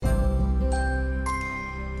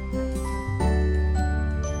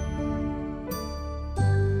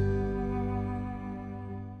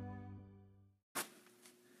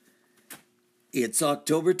It's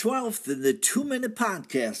October 12th and the 2-Minute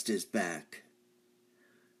Podcast is back.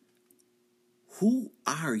 Who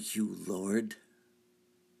are you, Lord?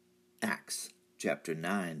 Acts chapter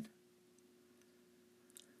 9.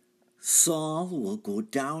 Saul will go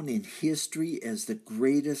down in history as the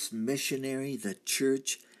greatest missionary the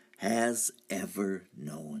church has ever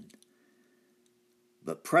known.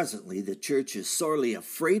 But presently the church is sorely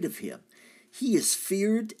afraid of him. He is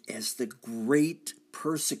feared as the great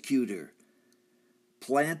persecutor.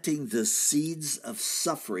 Planting the seeds of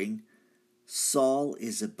suffering, Saul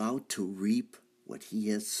is about to reap what he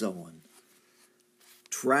has sown.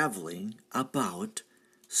 Traveling about,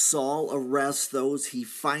 Saul arrests those he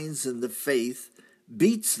finds in the faith,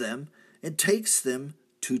 beats them, and takes them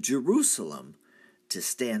to Jerusalem to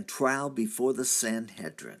stand trial before the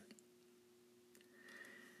Sanhedrin.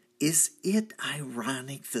 Is it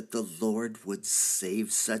ironic that the Lord would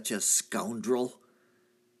save such a scoundrel?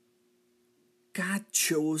 God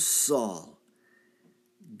chose Saul.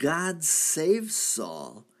 God saved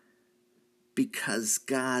Saul because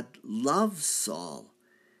God loves Saul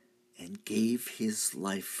and gave his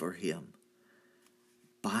life for him.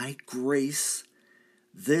 By grace,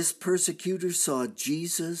 this persecutor saw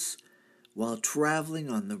Jesus while traveling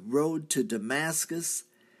on the road to Damascus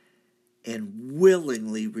and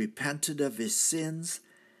willingly repented of his sins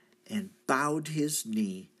and bowed his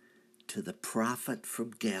knee to the prophet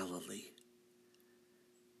from Galilee.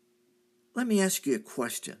 Let me ask you a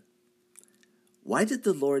question. Why did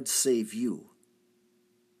the Lord save you?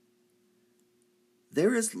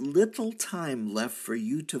 There is little time left for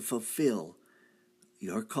you to fulfill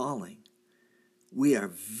your calling. We are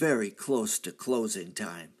very close to closing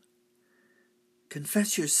time.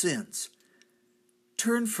 Confess your sins.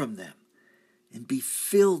 Turn from them and be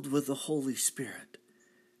filled with the Holy Spirit.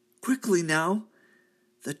 Quickly now,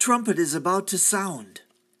 the trumpet is about to sound.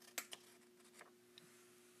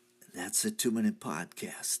 That's a 2-Minute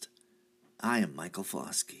Podcast. I am Michael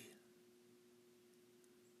Foskey.